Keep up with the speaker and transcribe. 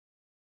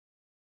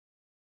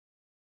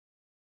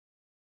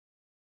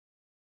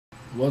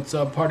What's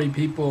up, party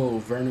people?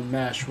 Vernon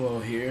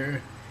Mashwell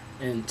here,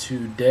 and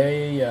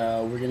today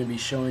we're going to be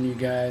showing you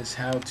guys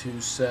how to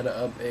set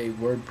up a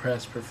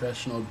WordPress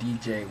professional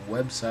DJ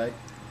website.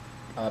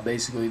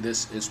 Basically,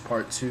 this is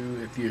part two.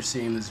 If you're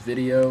seeing this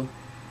video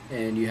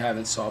and you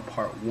haven't saw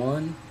part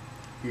one,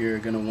 you're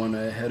going to want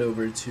to head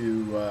over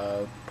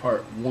to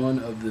part one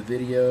of the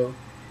video.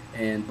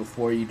 And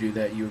before you do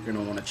that, you're going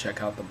to want to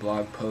check out the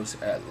blog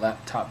post at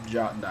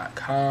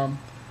laptopjock.com.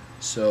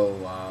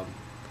 So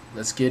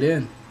let's get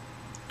in.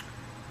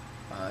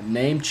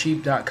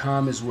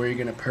 Namecheap.com is where you're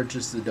going to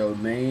purchase the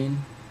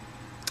domain.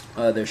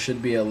 There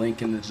should be a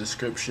link in the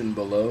description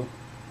below.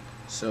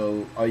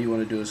 So all you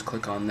want to do is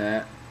click on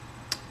that,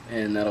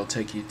 and that'll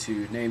take you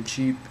to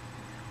Namecheap.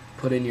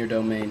 Put in your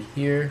domain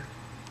here.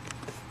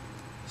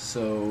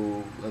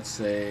 So let's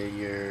say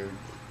your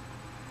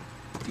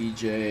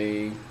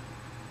DJ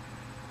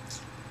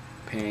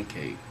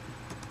Pancake.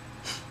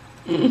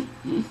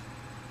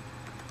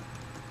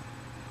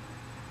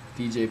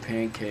 DJ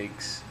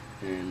Pancakes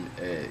and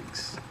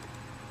Eggs.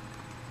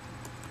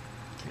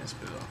 Can't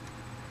spell.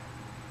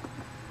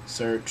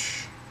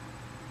 Search.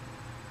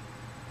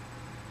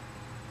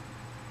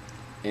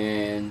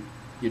 And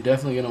you're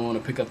definitely going to want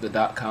to pick up the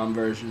 .com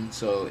version.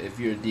 So if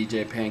you're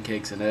DJ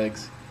Pancakes and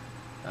Eggs,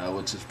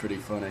 which is pretty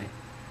funny,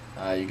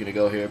 you're going to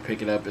go here and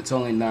pick it up. It's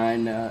only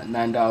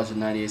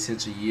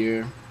 $9.98 a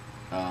year.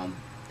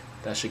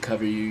 That should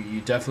cover you.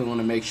 You definitely want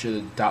to make sure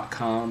the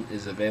 .com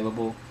is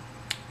available.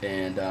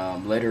 And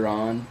later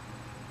on,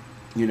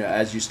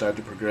 as you start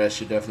to progress,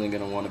 you're definitely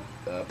going to want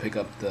to pick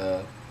up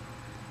the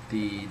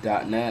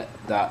 .net,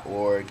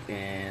 .org,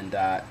 and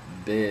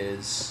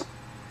 .biz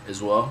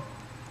as well.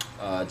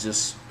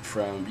 Just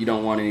from, you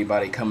don't want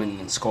anybody coming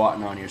and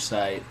squatting on your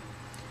site,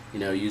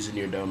 using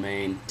your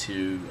domain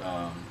to,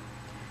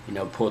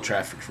 pull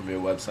traffic from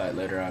your website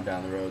later on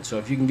down the road. So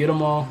if you can get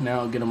them all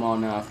now, get them all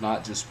now. If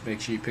not, just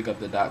make sure you pick up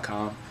the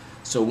 .com.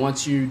 So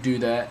once you do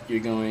that,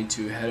 you're going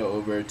to head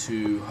over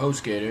to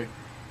HostGator,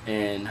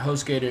 and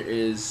HostGator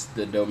is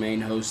the domain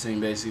hosting.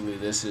 Basically,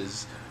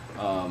 this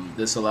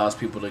allows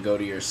people to go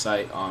to your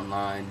site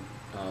online.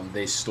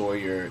 They store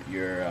your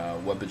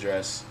web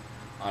address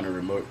on a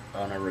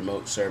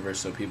remote server,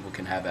 so people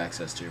can have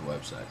access to your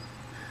website.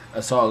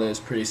 That's all it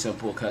is. Pretty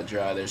simple, cut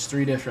dry. There's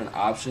 3 different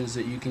options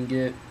that you can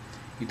get.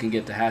 You can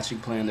get the hatching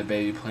plan, the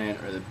baby plan,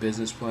 or the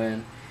business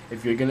plan.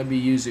 If you're going to be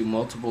using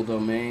multiple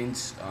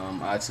domains,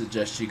 I'd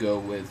suggest you go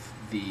with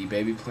the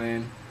baby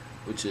plan,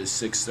 which is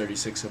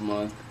 $6.36 a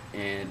month.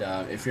 And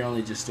if you're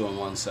only just doing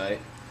one site,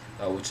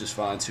 which is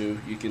fine too,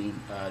 you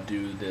can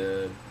do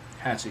the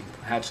hatching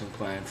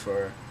plan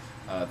for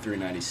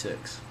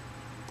 $3.96.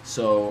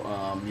 So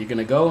you're going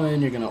to go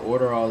in, you're going to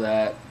order all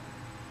that,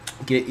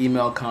 get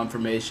email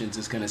confirmations.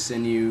 It's going to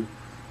send you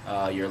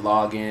your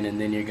login, and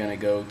then you're going to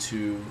go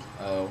to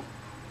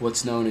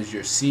what's known as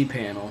your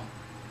cPanel.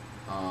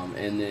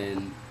 And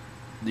then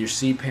your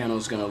cPanel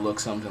is going to look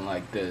something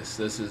like this.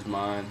 This is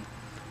mine.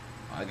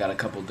 I got a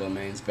couple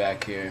domains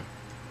back here.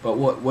 But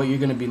what you're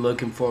going to be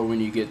looking for when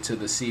you get to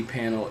the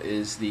cPanel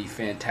is the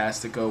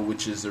Fantastico,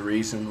 which is the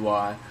reason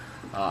why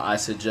I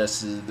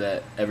suggested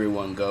that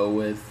everyone go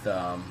with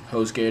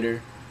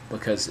HostGator,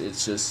 because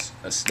it's just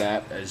a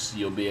snap, as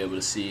you'll be able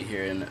to see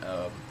here in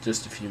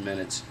just a few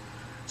minutes.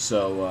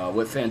 So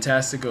with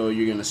Fantastico,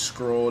 you're going to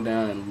scroll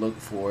down and look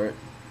for it.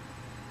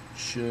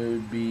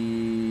 Should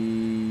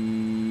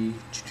be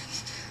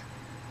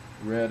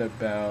right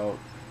about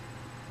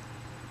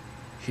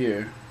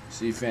here.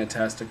 See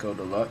Fantastico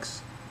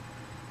Deluxe.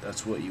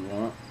 That's what you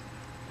want.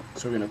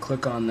 So we're going to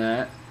click on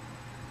that.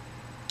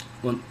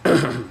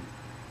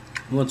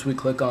 Once we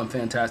click on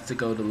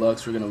Fantastico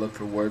Deluxe, we're going to look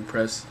for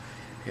WordPress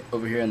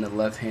over here in the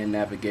left-hand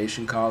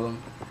navigation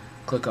column.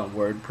 Click on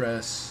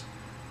WordPress,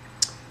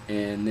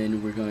 and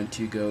then we're going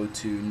to go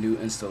to New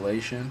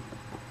Installation.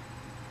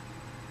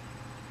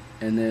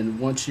 And then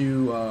once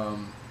you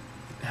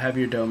have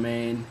your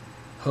domain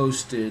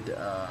hosted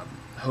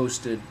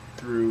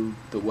through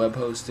the web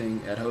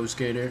hosting at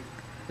HostGator,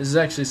 this is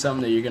actually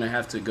something that you're going to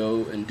have to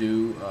go and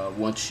do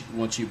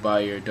once you buy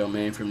your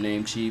domain from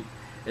Namecheap.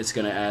 It's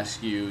going to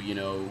ask you,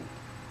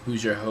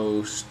 who's your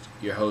host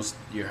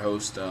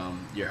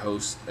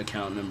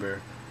account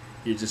number.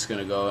 You're just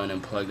going to go in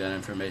and plug that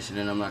information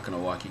in. I'm not going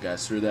to walk you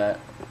guys through that.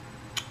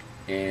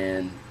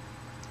 And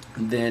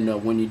then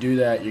when you do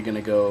that, you're going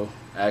to go,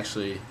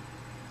 actually,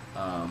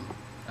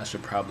 I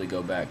should probably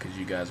go back because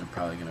you guys are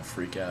probably going to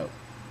freak out.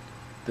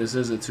 This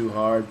isn't too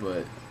hard,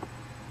 but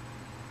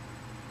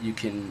you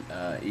can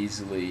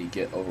easily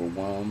get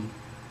overwhelmed.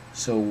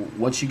 So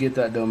once you get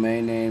that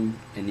domain name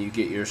and you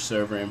get your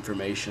server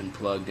information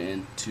plugged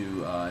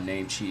into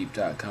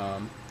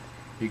Namecheap.com,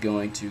 you're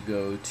going to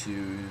go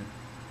to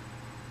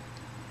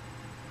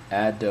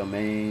Add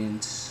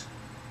Domains,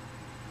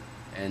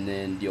 and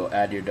then you'll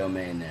add your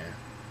domain there.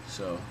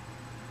 So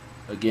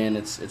again,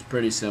 it's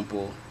pretty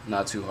simple,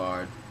 not too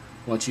hard.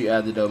 Once you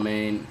add the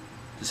domain,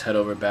 just head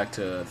over back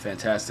to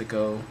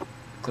Fantastico,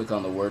 click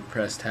on the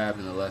WordPress tab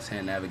in the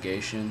left-hand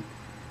navigation,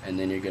 and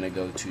then you're going to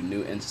go to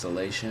New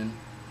Installation.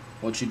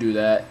 Once you do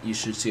that, you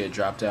should see a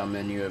drop down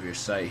menu of your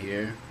site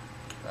here.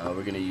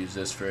 We're going to use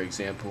this for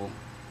example.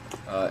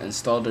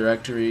 Install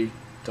directory,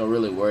 don't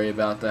really worry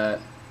about that.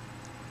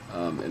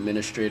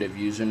 Administrative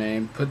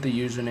username, put the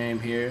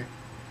username here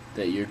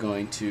that you're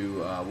going to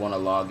want to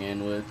log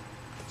in with.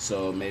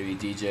 So maybe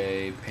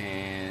DJ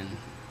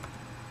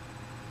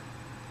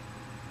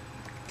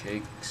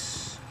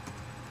Pancakes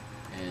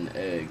and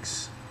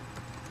Eggs.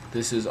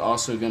 This is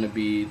also going to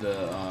be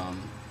the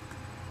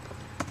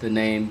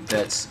name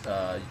that's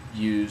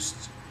used,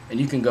 and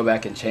you can go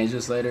back and change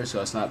this later, so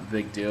it's not a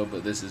big deal,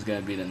 but this is going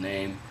to be the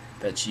name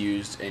that's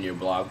used in your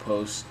blog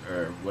post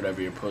or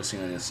whatever you're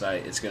posting on your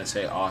site. It's going to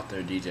say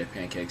author DJ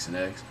Pancakes and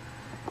Eggs,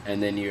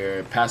 and then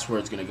your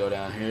password is going to go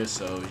down here,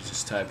 so you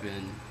just type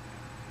in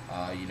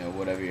you know,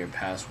 whatever your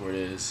password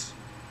is.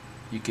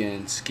 You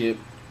can skip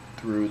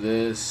through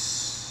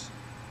this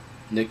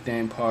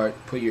nickname part,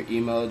 put your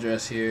email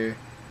address here,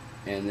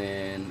 and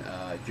then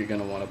you're going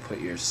to want to put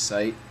your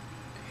site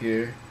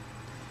here,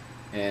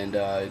 and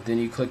then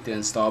you click the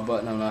install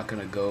button. I'm not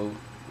going to go,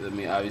 I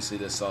mean obviously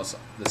the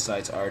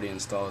site's already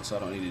installed, so I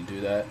don't need to do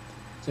that.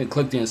 So you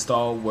click the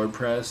install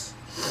WordPress,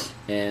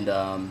 and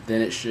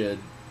then it should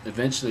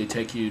eventually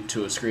take you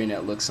to a screen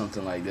that looks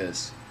something like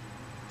this.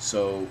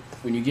 So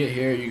when you get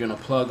here, you're going to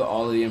plug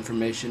all of the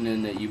information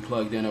in that you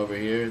plugged in over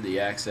here,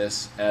 the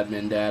access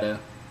admin data,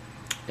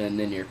 and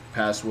then your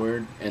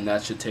password, and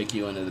that should take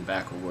you into the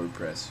back of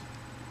WordPress.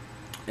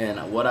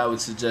 And what I would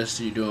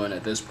suggest you doing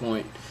at this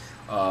point,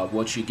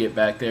 once you get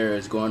back there,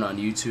 is going on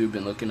YouTube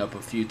and looking up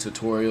a few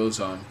tutorials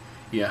on,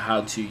 you know,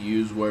 how to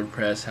use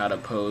WordPress, how to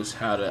post,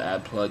 how to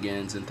add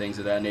plugins and things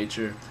of that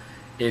nature.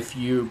 If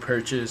you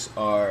purchase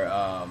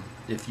our,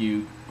 if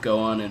you go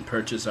on and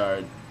purchase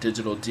our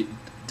digital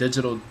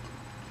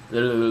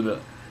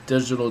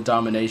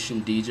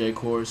domination DJ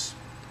course,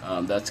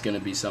 that's going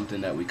to be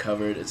something that we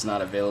covered. It's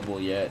not available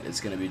yet. It's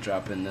going to be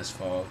dropping this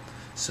fall,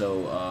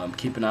 so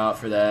keep an eye out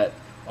for that.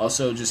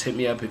 Also, just hit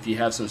me up if you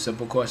have some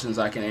simple questions.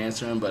 I can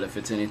answer them, but if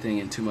it's anything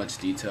in too much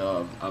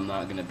detail, I'm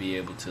not going to be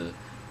able to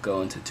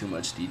go into too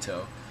much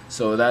detail.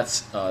 So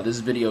that's this is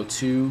video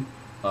 2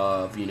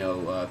 of, you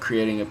know,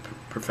 creating a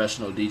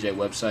professional DJ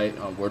website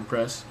on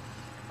WordPress.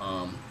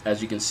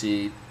 As you can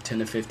see, 10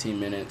 to 15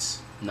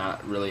 minutes,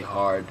 not really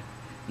hard,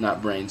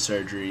 not brain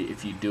surgery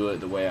if you do it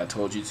the way I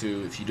told you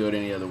to. If you do it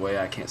any other way,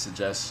 I can't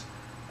suggest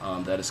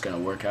that it's going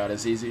to work out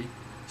as easy.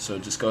 So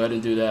just go ahead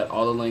and do that.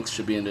 All the links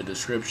should be in the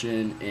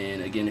description,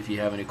 and again, if you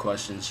have any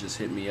questions, just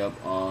hit me up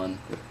on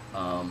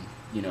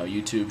you know,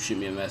 YouTube, shoot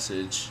me a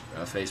message,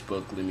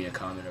 Facebook, leave me a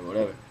comment or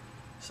whatever.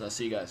 So I'll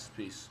see you guys.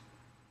 Peace.